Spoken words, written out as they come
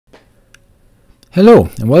Hello,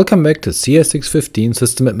 and welcome back to CS615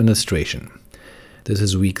 System Administration. This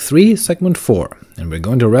is week 3, segment 4, and we're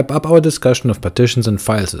going to wrap up our discussion of partitions and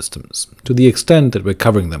file systems, to the extent that we're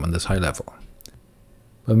covering them on this high level.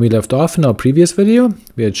 When we left off in our previous video,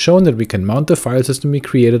 we had shown that we can mount the file system we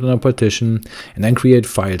created on a partition and then create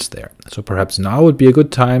files there, so perhaps now would be a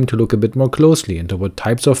good time to look a bit more closely into what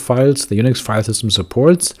types of files the Unix file system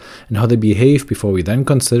supports and how they behave before we then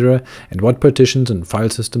consider and what partitions and file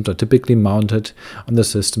systems are typically mounted on the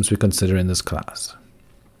systems we consider in this class.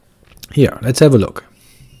 Here, let's have a look.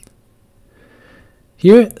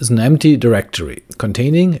 Here is an empty directory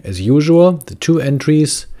containing, as usual, the two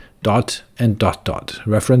entries dot and dot dot,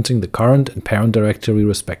 referencing the current and parent directory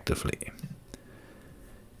respectively.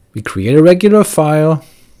 We create a regular file,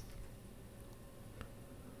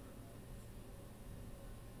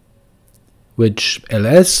 which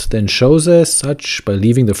ls then shows as such by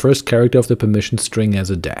leaving the first character of the permission string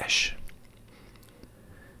as a dash.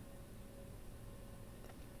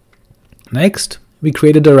 Next, we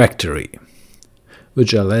create a directory,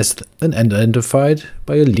 which ls then identified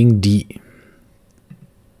by a link d.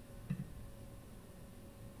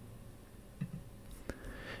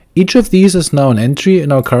 Each of these is now an entry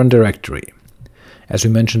in our current directory. As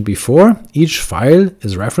we mentioned before, each file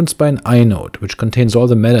is referenced by an inode, which contains all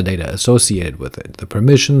the metadata associated with it, the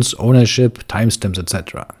permissions, ownership, timestamps,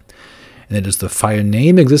 etc. And it is the file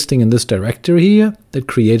name existing in this directory here that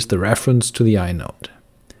creates the reference to the inode.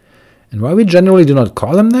 And while we generally do not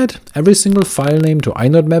call them that, every single file name to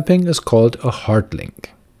inode mapping is called a hard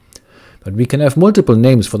link. But we can have multiple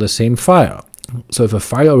names for the same file. So if a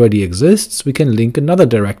file already exists, we can link another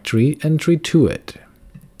directory entry to it.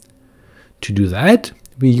 To do that,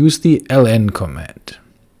 we use the ln command.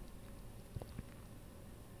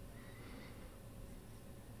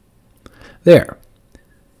 There.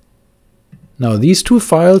 Now these two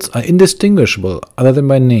files are indistinguishable other than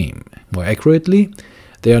by name. More accurately,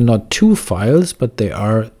 they are not two files, but they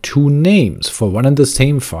are two names for one and the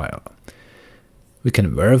same file. We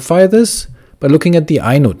can verify this by looking at the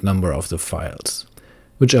inode number of the files,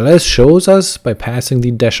 which ls shows us by passing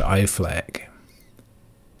the -i flag.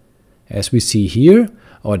 As we see here,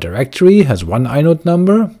 our directory has one inode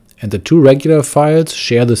number, and the two regular files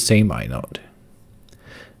share the same inode.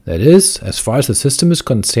 That is, as far as the system is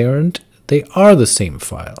concerned, they are the same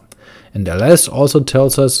file, and ls also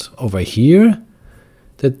tells us over here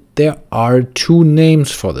that there are two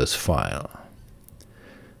names for this file.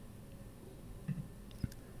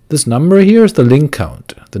 This number here is the link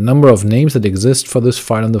count, the number of names that exist for this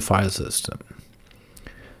file in the file system.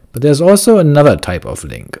 But there's also another type of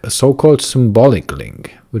link, a so-called symbolic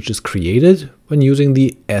link, which is created when using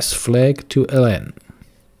the s flag to ln.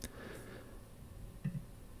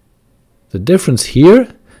 The difference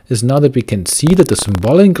here is now that we can see that the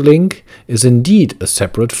symbolic link is indeed a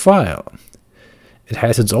separate file. It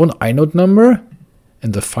has its own inode number,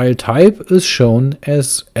 and the file type is shown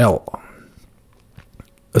as L.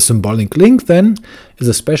 A symbolic link, then, is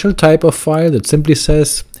a special type of file that simply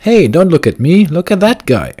says, hey, don't look at me, look at that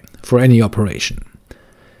guy, for any operation.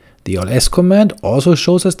 The ls command also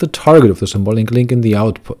shows us the target of the symbolic link in the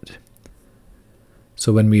output.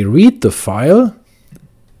 So when we read the file,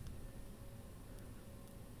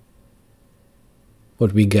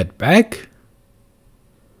 what we get back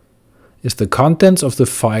is the contents of the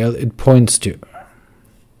file it points to.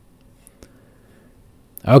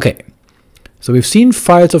 Okay. So we've seen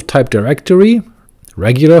files of type directory,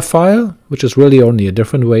 regular file, which is really only a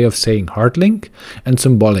different way of saying hard link, and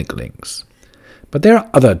symbolic links. But there are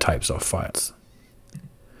other types of files.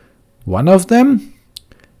 One of them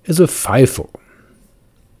is a FIFO.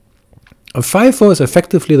 A FIFO is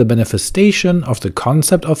effectively the manifestation of the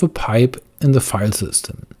concept of a pipe in the file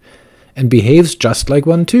system, and behaves just like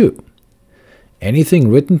one too.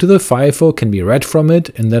 Anything written to the FIFO can be read from it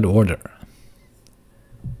in that order.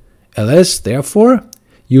 ls, therefore,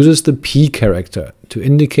 uses the p character to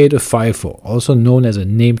indicate a FIFO, also known as a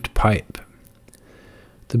named pipe.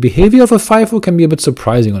 The behavior of a FIFO can be a bit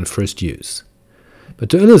surprising on first use. But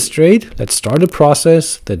to illustrate, let's start a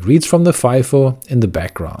process that reads from the FIFO in the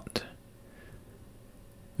background.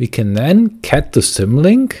 We can then cat the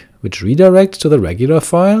symlink, which redirects to the regular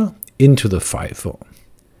file, into the FIFO.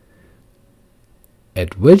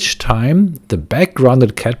 At which time the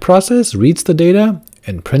backgrounded cat process reads the data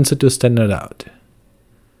and prints it to standard out.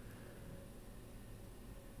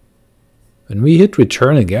 When we hit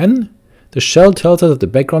return again, the shell tells us that the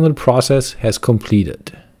backgrounded process has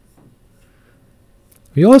completed.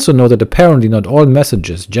 We also know that apparently not all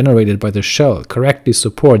messages generated by the shell correctly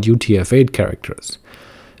support UTF-8 characters,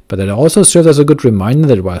 but it also serves as a good reminder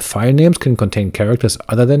that while file names can contain characters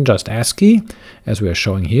other than just ASCII, as we are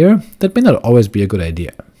showing here, that may not always be a good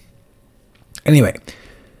idea. Anyway,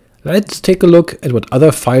 let's take a look at what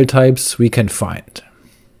other file types we can find.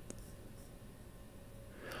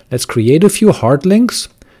 Let's create a few hard links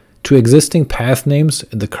to existing path names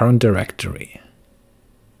in the current directory.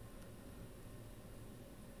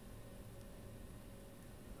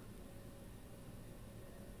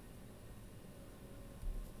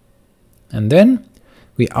 And then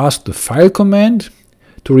we ask the file command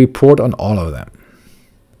to report on all of them.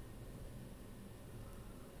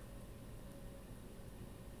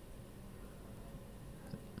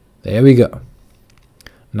 There we go.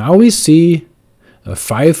 Now we see a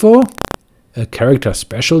FIFO, a character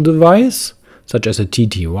special device, such as a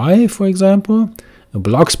TTY, for example, a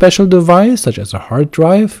block special device, such as a hard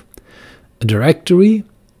drive, a directory,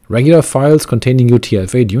 regular files containing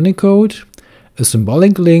UTF-8 Unicode, a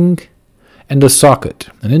symbolic link, and a socket,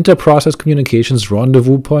 an inter-process communications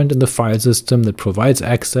rendezvous point in the file system that provides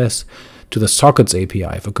access to the sockets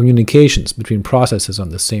API for communications between processes on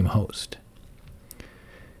the same host.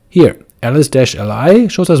 Here, ls-li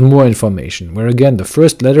shows us more information, where again the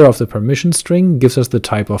first letter of the permission string gives us the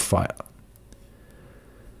type of file.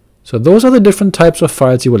 So those are the different types of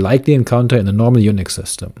files you will likely encounter in a normal Unix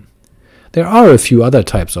system. There are a few other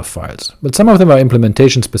types of files, but some of them are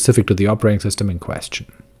implementation specific to the operating system in question.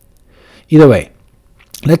 Either way,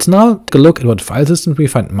 let's now take a look at what file systems we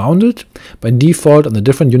find mounted by default on the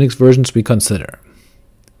different Unix versions we consider.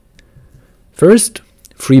 First,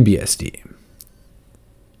 FreeBSD.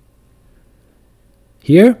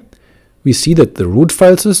 Here we see that the root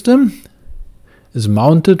file system is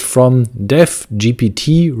mounted from def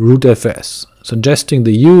gpt rootfs, suggesting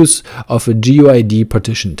the use of a GUID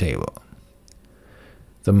partition table.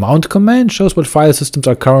 The mount command shows what file systems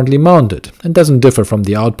are currently mounted, and doesn't differ from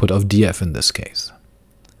the output of df in this case.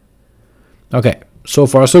 Okay, so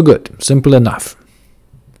far so good, simple enough.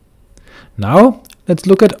 Now let's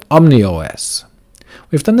look at OmniOS.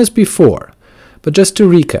 We've done this before, but just to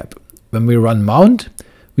recap, when we run mount,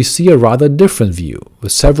 we see a rather different view,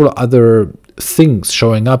 with several other things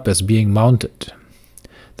showing up as being mounted.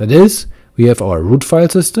 That is, we have our root file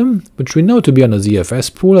system, which we know to be on a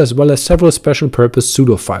ZFS pool, as well as several special-purpose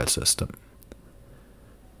pseudo file system.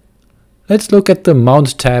 Let's look at the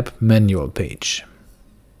Mount tab manual page.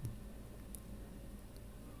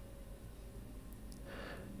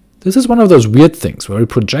 This is one of those weird things where we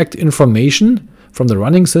project information from the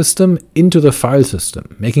running system into the file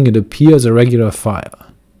system, making it appear as a regular file.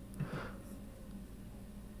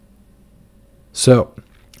 So,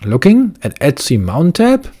 looking at etc mount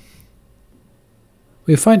tab,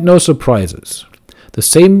 we find no surprises. The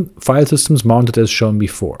same file systems mounted as shown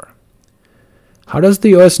before. How does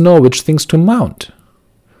the OS know which things to mount?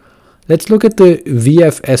 Let's look at the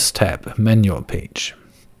VFS tab manual page.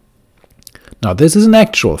 Now this is an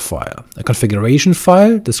actual file, a configuration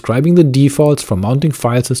file describing the defaults for mounting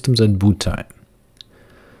file systems at boot time.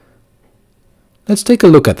 Let's take a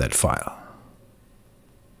look at that file.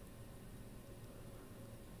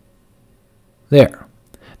 There.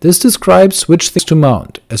 This describes which things to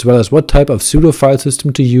mount, as well as what type of pseudo file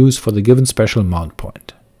system to use for the given special mount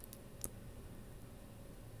point.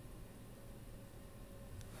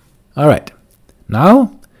 Alright,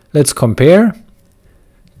 now let's compare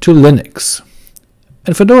to Linux,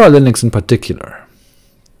 and Fedora Linux in particular.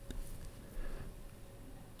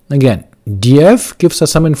 Again, df gives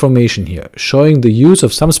us some information here, showing the use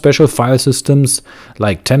of some special file systems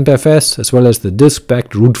like tempfs, as well as the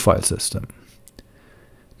disk-backed root file system.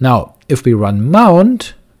 Now, if we run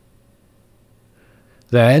mount,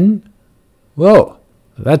 then, whoa,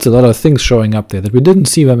 that's a lot of things showing up there that we didn't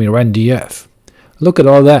see when we ran df. Look at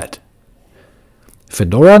all that.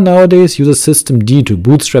 Fedora nowadays uses systemd to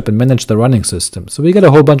bootstrap and manage the running system, so we get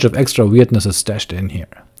a whole bunch of extra weirdnesses stashed in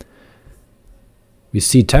here. We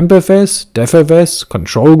see tempfs, defs,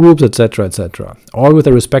 control groups, etc., etc., all with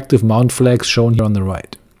the respective mount flags shown here on the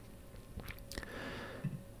right.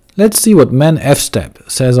 Let's see what man fstep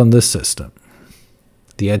says on this system.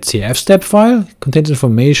 The etc fstep file contains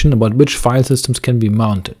information about which file systems can be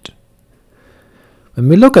mounted. When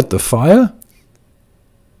we look at the file,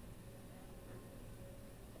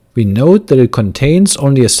 we note that it contains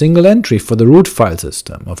only a single entry for the root file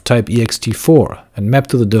system of type ext4 and mapped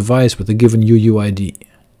to the device with a given UUID.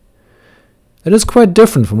 That is quite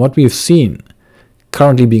different from what we've seen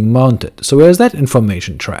currently being mounted, so where is that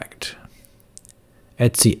information tracked?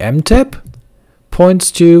 etc mtab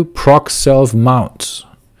points to proc self mounts,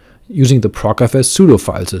 using the procfs pseudo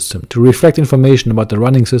file system to reflect information about the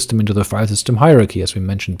running system into the file system hierarchy, as we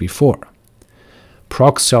mentioned before.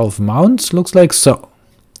 proc self mounts looks like so.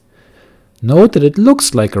 Note that it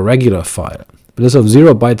looks like a regular file, but is of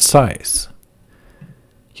 0 byte size.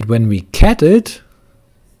 Yet when we cat it,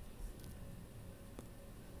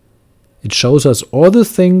 it shows us all the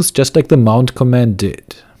things just like the mount command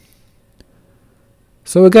did.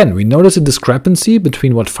 So again, we notice a discrepancy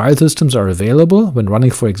between what file systems are available when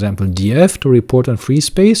running, for example, df to report on free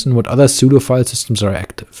space and what other pseudo file systems are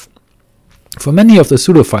active. For many of the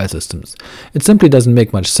pseudo file systems, it simply doesn't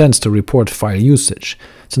make much sense to report file usage,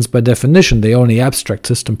 since by definition they only abstract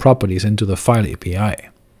system properties into the file API.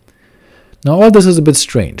 Now all this is a bit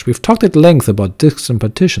strange. We've talked at length about disks and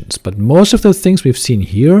partitions, but most of the things we've seen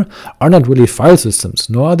here are not really file systems,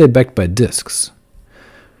 nor are they backed by disks.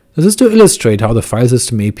 This is to illustrate how the file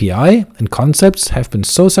system API and concepts have been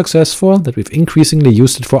so successful that we've increasingly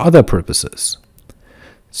used it for other purposes.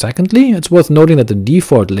 Secondly, it's worth noting that the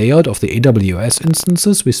default layout of the AWS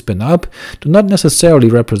instances we spin up do not necessarily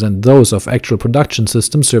represent those of actual production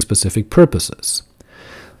systems serving specific purposes.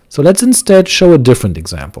 So let's instead show a different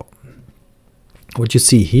example. What you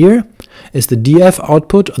see here is the df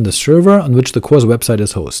output on the server on which the course website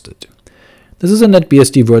is hosted. This is a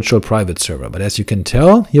NetBSD virtual private server, but as you can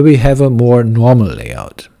tell, here we have a more normal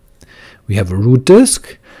layout. We have a root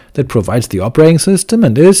disk that provides the operating system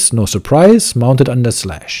and is, no surprise, mounted under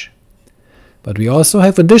 /. But we also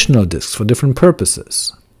have additional disks for different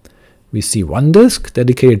purposes. We see one disk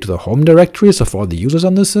dedicated to the home directories of all the users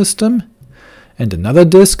on the system, and another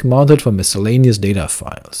disk mounted for miscellaneous data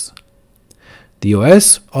files. The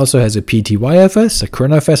OS also has a PTYFS, a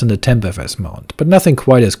kernelfs, and a tempfs mount, but nothing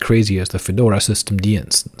quite as crazy as the Fedora systemd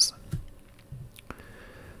instance.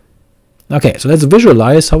 Okay, so let's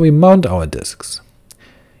visualize how we mount our disks.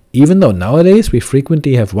 Even though nowadays we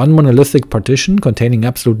frequently have one monolithic partition containing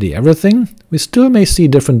absolutely everything, we still may see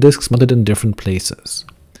different disks mounted in different places.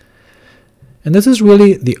 And this is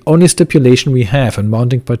really the only stipulation we have in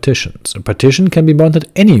mounting partitions. A partition can be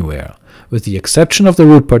mounted anywhere, with the exception of the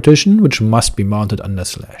root partition, which must be mounted under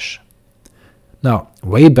 /. Now,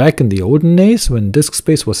 way back in the olden days, when disk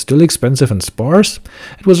space was still expensive and sparse,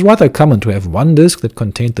 it was rather common to have one disk that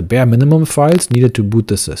contained the bare minimum files needed to boot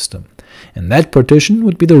the system, and that partition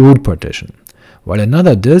would be the root partition, while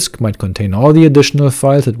another disk might contain all the additional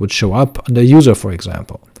files that would show up under user, for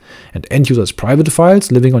example, and end user's private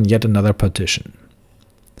files living on yet another partition.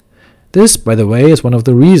 This, by the way, is one of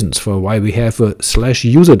the reasons for why we have a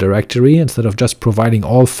 /user directory instead of just providing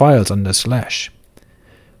all files under /.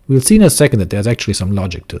 We'll see in a second that there's actually some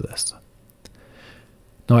logic to this.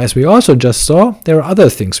 Now, as we also just saw, there are other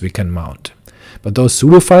things we can mount, but those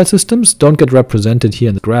pseudo file systems don't get represented here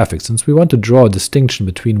in the graphic, since we want to draw a distinction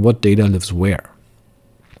between what data lives where.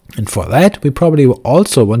 And for that, we probably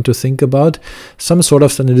also want to think about some sort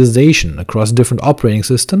of standardization across different operating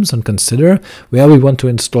systems and consider where we want to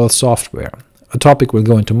install software, a topic we'll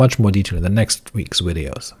go into much more detail in the next week's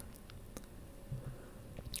videos.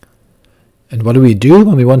 And what do we do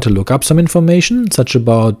when we want to look up some information, such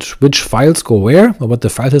about which files go where, or what the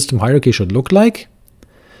file system hierarchy should look like?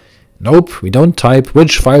 Nope, we don't type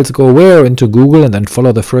which files go where into Google and then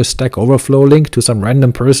follow the first Stack Overflow link to some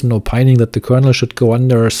random person opining that the kernel should go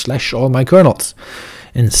under /all my kernels.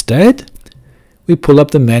 Instead, we pull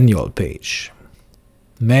up the manual page.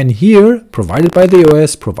 Man here, provided by the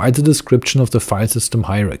OS, provides a description of the file system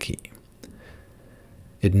hierarchy.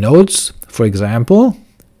 It notes, for example,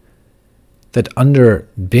 that under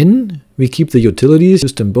bin we keep the utilities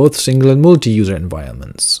used in both single and multi-user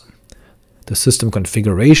environments. The system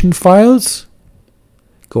configuration files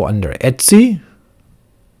go under etc.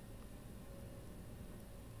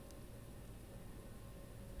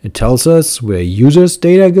 It tells us where users'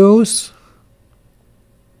 data goes,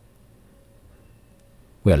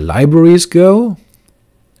 where libraries go,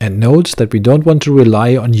 and notes that we don't want to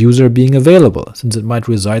rely on user being available, since it might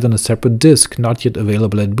reside on a separate disk not yet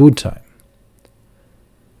available at boot time.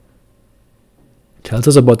 It tells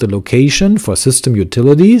us about the location for system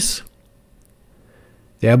utilities,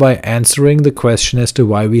 thereby answering the question as to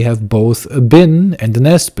why we have both a bin and an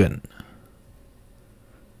sbin.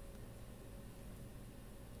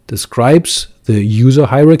 Describes the user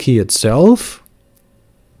hierarchy itself,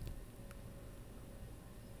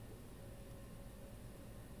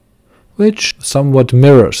 which somewhat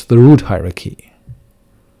mirrors the root hierarchy.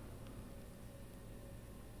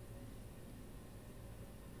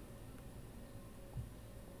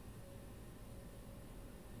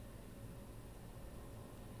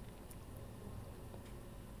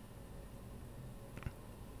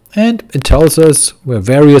 And it tells us where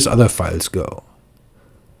various other files go,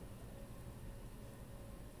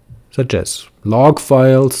 such as log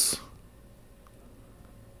files,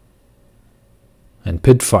 and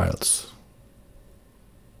PID files.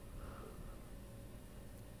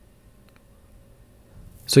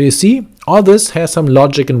 So you see, all this has some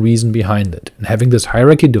logic and reason behind it, and having this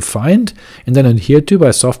hierarchy defined and then adhered to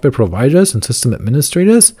by software providers and system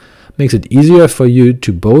administrators makes it easier for you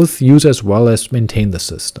to both use as well as maintain the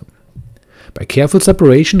system. By careful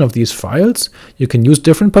separation of these files, you can use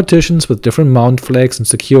different partitions with different mount flags and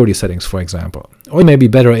security settings, for example, or you may be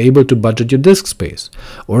better able to budget your disk space,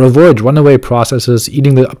 or avoid runaway processes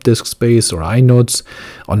eating the up disk space or inodes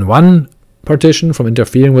on one partition from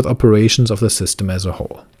interfering with operations of the system as a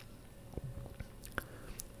whole.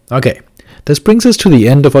 Okay, this brings us to the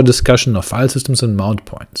end of our discussion of file systems and mount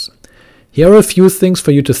points. Here are a few things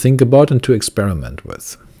for you to think about and to experiment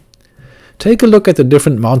with. Take a look at the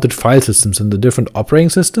different mounted file systems in the different operating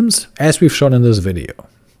systems, as we've shown in this video.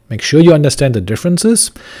 Make sure you understand the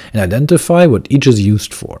differences and identify what each is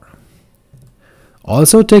used for.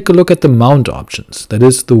 Also take a look at the mount options, that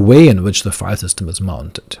is, the way in which the file system is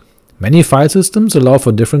mounted. Many file systems allow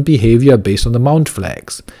for different behavior based on the mount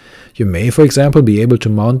flags. You may, for example, be able to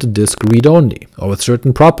mount the disk read-only, or with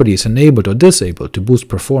certain properties enabled or disabled to boost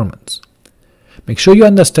performance. Make sure you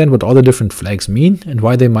understand what all the different flags mean and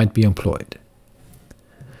why they might be employed.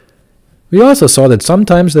 We also saw that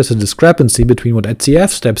sometimes there's a discrepancy between what HCF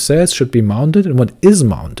step says should be mounted and what is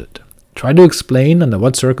mounted. Try to explain under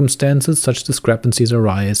what circumstances such discrepancies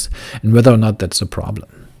arise and whether or not that's a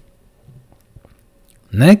problem.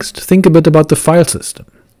 Next, think a bit about the file system.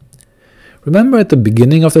 Remember at the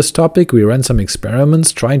beginning of this topic we ran some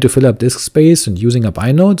experiments trying to fill up disk space and using up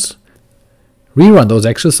inodes? Rerun those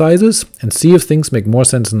exercises and see if things make more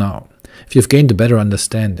sense now, if you've gained a better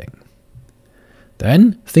understanding.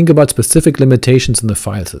 Then think about specific limitations in the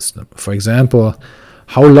file system. For example,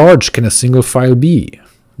 how large can a single file be?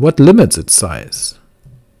 What limits its size?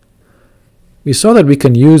 We saw that we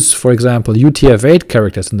can use, for example, UTF-8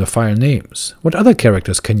 characters in the file names. What other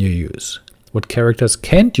characters can you use? What characters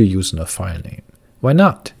can't you use in a file name? Why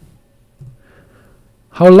not?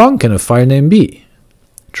 How long can a file name be?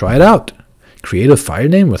 Try it out. Create a file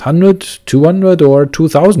name with 100, 200, or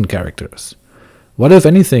 2000 characters. What, if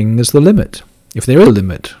anything, is the limit? If there is a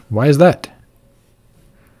limit, why is that?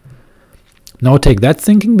 Now take that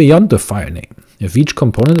thinking beyond the file name. If each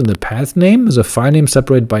component in the path name is a file name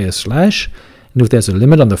separated by a slash, and if there's a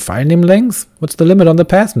limit on the file name length, what's the limit on the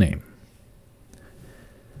path name?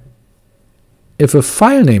 If a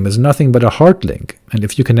file name is nothing but a hard link, and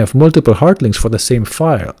if you can have multiple hard links for the same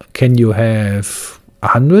file, can you have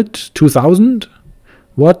 100, 2000?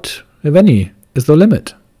 What, if any, is the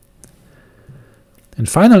limit? And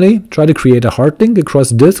finally, try to create a hard link across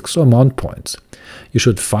disks or mount points. You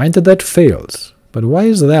should find that fails. But why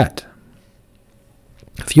is that?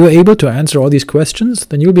 If you are able to answer all these questions,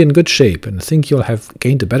 then you'll be in good shape and think you'll have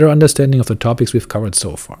gained a better understanding of the topics we've covered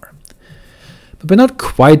so far. But we're not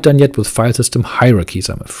quite done yet with file system hierarchies,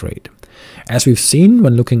 I'm afraid. As we've seen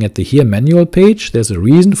when looking at the here manual page, there's a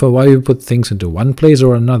reason for why we put things into one place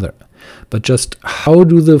or another. But just how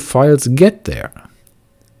do the files get there?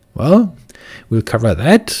 Well, we'll cover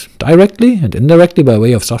that directly and indirectly by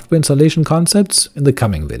way of software installation concepts in the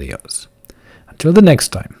coming videos. Until the next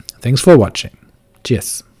time, thanks for watching.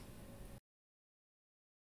 Cheers.